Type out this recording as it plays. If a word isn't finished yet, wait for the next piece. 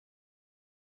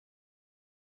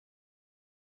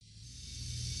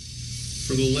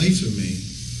for the life of me,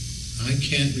 I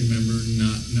can't remember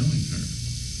not knowing her.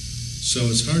 So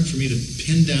it's hard for me to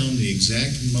pin down the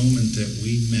exact moment that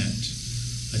we met.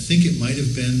 I think it might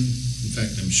have been, in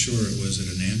fact, I'm sure it was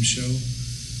at an AM show,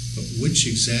 but which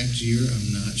exact year,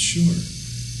 I'm not sure.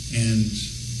 And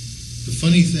the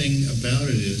funny thing about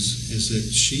it is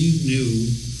that she knew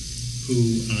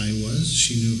who I was.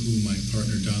 She knew who my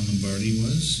partner Don Lombardi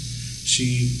was.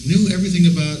 She knew everything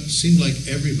about, seemed like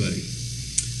everybody.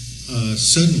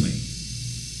 Suddenly,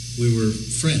 we were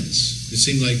friends. It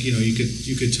seemed like,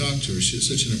 you could talk to her. She was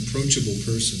such an approachable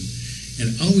person,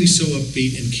 and always so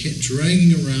upbeat, and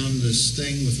dragging around this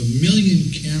thing with a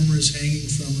million cameras hanging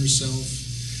from herself,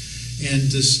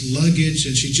 and this luggage,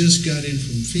 and she just got in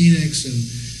from Phoenix, and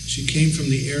she came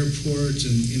from the airport,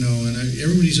 and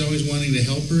everybody's always wanting to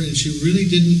help her, and she really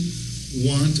didn't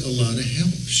want a lot of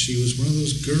help. She was one of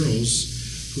those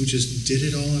girls who just did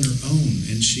it all on her own,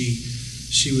 and she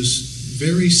was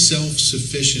very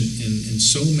self-sufficient in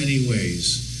so many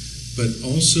ways, but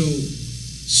also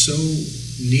so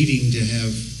needing to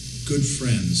have good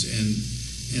friends, and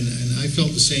I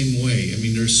felt the same way. I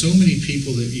mean, there's so many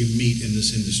people that you meet in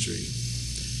this industry.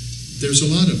 There's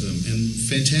a lot of them, and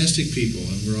fantastic people,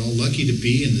 and we're all lucky to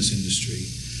be in this industry.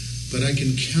 But I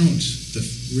can count the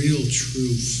real,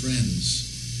 true friends.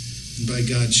 And by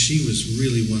God, she was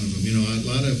really one of them. A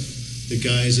lot of the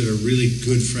guys that are really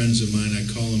good friends of mine, I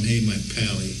call them, hey, my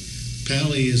pally.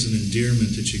 Pally is an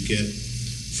endearment that you get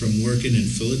from working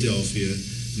in Philadelphia,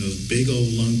 and those big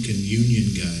old Lunkin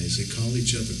union guys, they call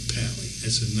each other pally.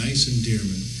 That's a nice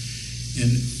endearment.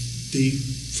 And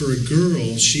for a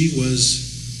girl, she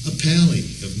was a pally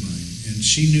of mine, and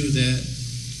she knew that,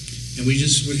 and we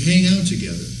just would hang out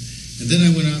together. And then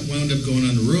I wound up going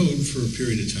on the road for a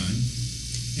period of time,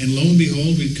 and lo and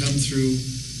behold, we'd come through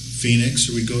Phoenix,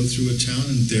 or we'd go through a town,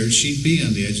 and there she'd be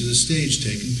on the edge of the stage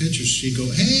taking pictures. She'd go,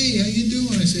 hey, how you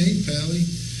doing? I say, hey, pally.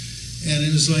 And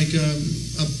it was like a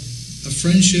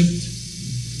friendship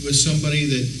with somebody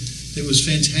that was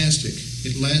fantastic.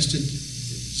 It lasted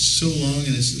so long,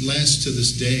 and it lasts to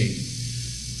this day.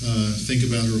 Think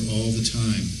about her all the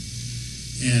time.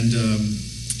 And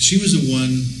she was the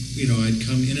one, I'd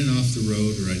come in and off the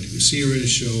road, or I'd see her at a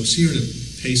show, see her at a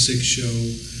Pay-Six show,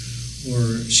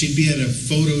 or she'd be at a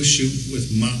photo shoot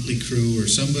with Motley Crue or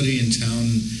somebody in town,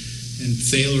 and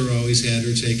Thaler always had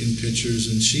her taking pictures,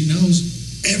 and she knows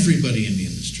everybody in the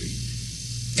industry.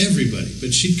 Everybody.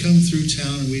 But she'd come through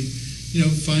town, and we'd,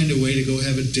 find a way to go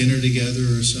have a dinner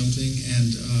together or something,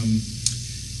 and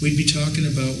we'd be talking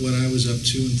about what I was up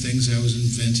to and things I was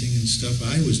inventing and stuff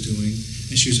I was doing,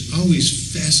 and she was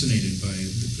always fascinated by,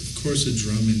 of course, the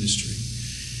drum industry.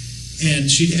 And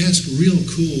she'd ask real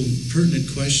cool, pertinent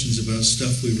questions about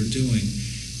stuff we were doing.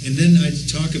 And then I'd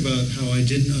talk about how I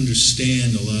didn't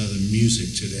understand a lot of the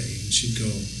music today. And she'd go,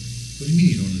 what do you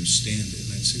mean you don't understand it?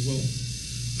 And I'd say, well,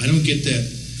 I don't get that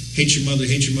hate your mother,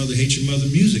 hate your mother, hate your mother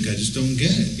music. I just don't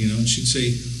get it, And she'd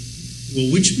say,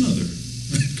 well, which mother?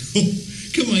 I'd go,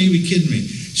 come on, you be kidding me.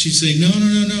 She'd say, no.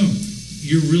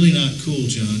 You're really not cool,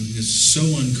 John. It's so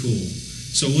uncool.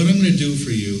 So what I'm going to do for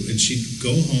you, and she'd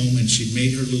go home, and she'd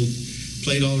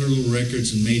played all her little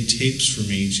records and made tapes for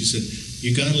me. And she said,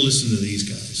 you got to listen to these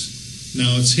guys.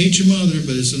 Now, it's hate your mother,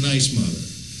 but it's a nice mother.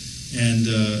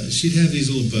 And she'd have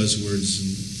these little buzzwords and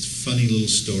funny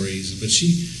little stories. But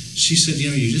she said,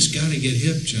 you just got to get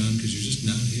hip, John, because you're just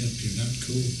not hip. You're not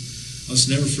cool. I'll just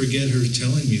never forget her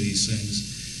telling me these things.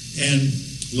 And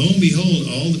lo and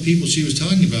behold, all the people she was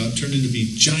talking about turned into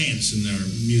be giants in our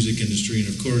music industry.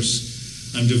 And, of course,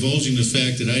 I'm divulging the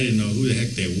fact that I didn't know who the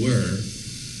heck they were.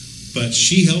 But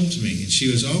she helped me, and she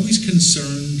was always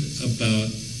concerned about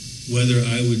whether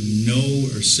I would know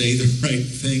or say the right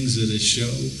things at a show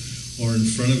or in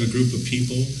front of a group of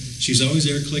people. She's always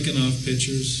there clicking off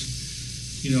pictures.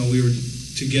 We were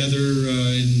together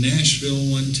in Nashville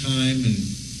one time, and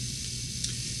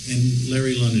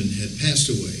Larry London had passed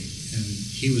away, and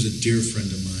he was a dear friend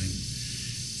of mine.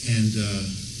 And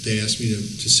they asked me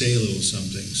to say a little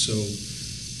something. So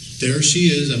there she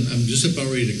is. I'm just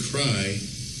about ready to cry.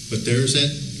 But there's that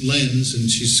lens,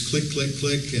 and she's click, click,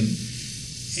 click, and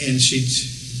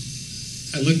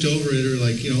I looked over at her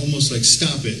like, almost like,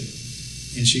 stop it.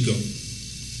 And she'd go,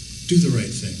 do the right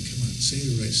thing. Come on, say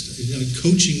the right stuff.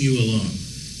 Coaching you along.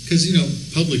 Because,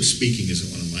 public speaking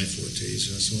isn't one of my fortes.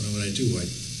 That's what I do. I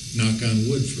knock on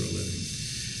wood for a living.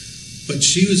 But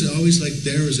she was always like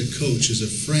there as a coach, as a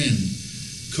friend,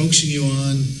 coaching you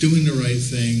on, doing the right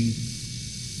thing.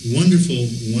 Wonderful,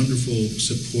 wonderful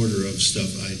supporter of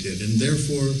stuff I did. And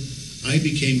therefore, I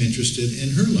became interested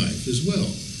in her life as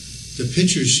well. The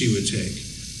pictures she would take,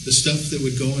 the stuff that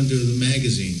would go into the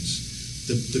magazines,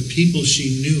 the people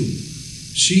she knew.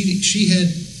 She had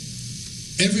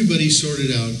everybody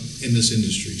sorted out in this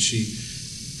industry.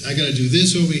 I got to do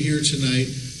this over here tonight,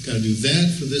 got to do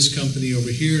that for this company over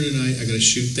here tonight, I got to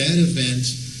shoot that event,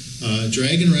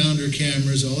 dragging around her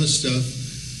cameras, all this stuff.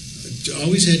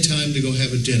 Always had time to go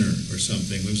have a dinner or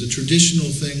something. It was a traditional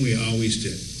thing we always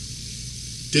did.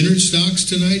 Dinner at Stocks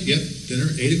tonight? Yep, dinner,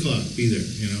 8 o'clock, be there,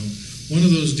 One of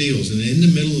those deals. And in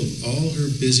the middle of all her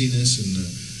busyness and the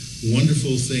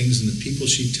wonderful things and the people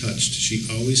she touched, she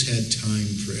always had time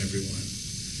for everyone.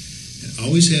 And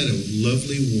always had a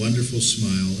lovely, wonderful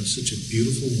smile, and such a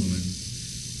beautiful woman,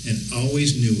 and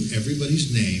always knew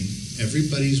everybody's name,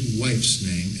 everybody's wife's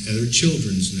name, their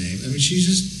children's name. I mean, she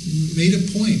just made a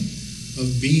point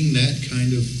of being that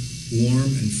kind of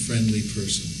warm and friendly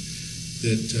person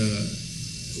that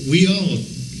we all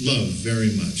love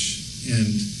very much.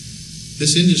 And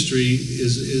this industry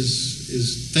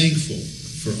is thankful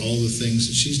for all the things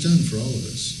that she's done for all of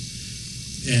us.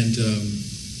 And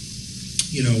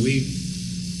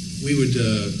we would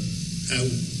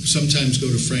sometimes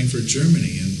go to Frankfurt,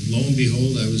 Germany, and lo and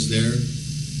behold, I was there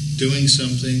doing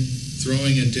something,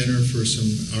 throwing a dinner for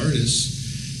some artists,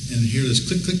 and hear this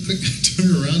click, click, click. I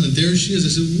turn around, and there she is. I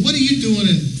said, "What are you doing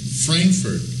in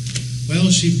Frankfurt?"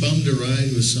 Well, she bummed a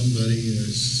ride with somebody,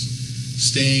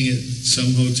 staying at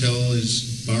some hotel,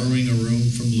 is borrowing a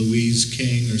room from Louise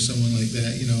King or someone like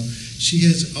that. She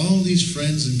has all these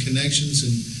friends and connections,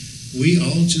 and we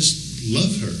all just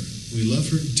love her. We love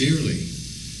her dearly.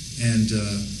 And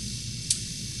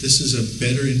this is a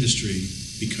better industry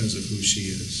because of who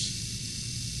she is.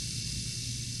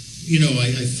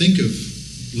 I think of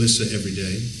Lissa every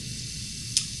day,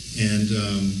 and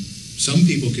some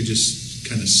people could just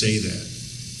kind of say that.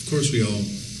 Of course, we all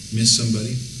miss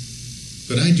somebody,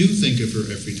 but I do think of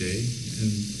her every day,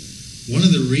 and one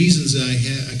of the reasons I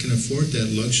can afford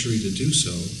that luxury to do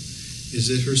so is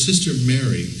that her sister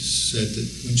Mary said that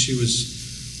when she was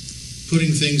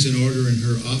putting things in order in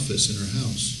her office in her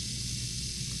house,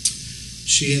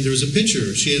 there was a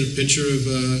picture. She had a picture of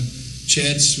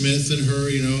Chad Smith and her.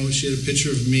 She had a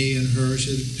picture of me and her.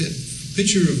 She had a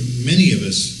picture of many of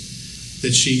us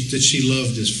that she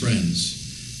loved as friends.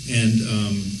 And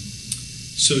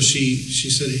so she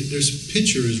said, "There's a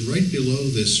picture is right below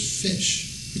this fish,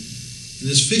 and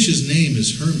this fish's name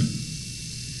is Herman."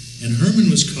 And Herman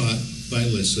was caught by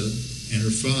Lissa and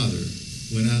her father.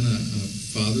 Went on a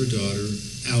father-daughter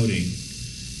outing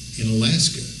in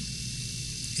Alaska,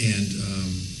 and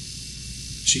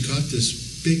she caught this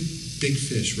big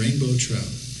fish, rainbow trout.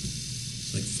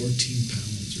 It's like 14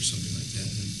 pounds or something like that.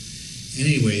 And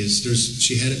anyways,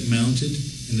 she had it mounted,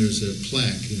 and there's a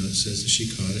plaque, that says that she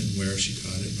caught it and where she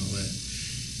caught it and all that.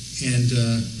 And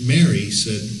Mary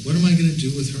said, "What am I going to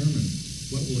do with Herman?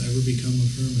 What will ever become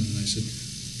of Herman?" And I said,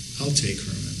 "I'll take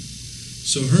Herman."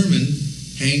 So Herman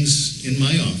hangs in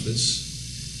my office,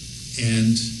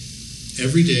 and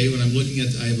every day when I'm looking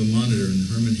I have a monitor, and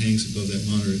Herman hangs above that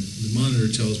monitor. The monitor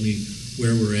tells me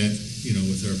where we're at,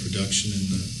 with our production in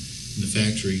the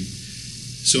factory.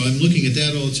 So I'm looking at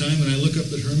that all the time, and I look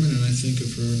up at Herman, and I think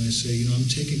of her, and I say, I'm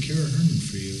taking care of Herman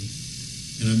for you,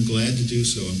 and I'm glad to do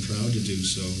so. I'm proud to do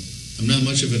so. I'm not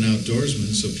much of an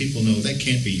outdoorsman, so people know that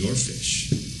can't be your fish.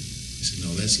 I said,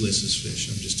 "No, that's Lissa's fish.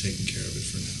 I'm just taking care of it."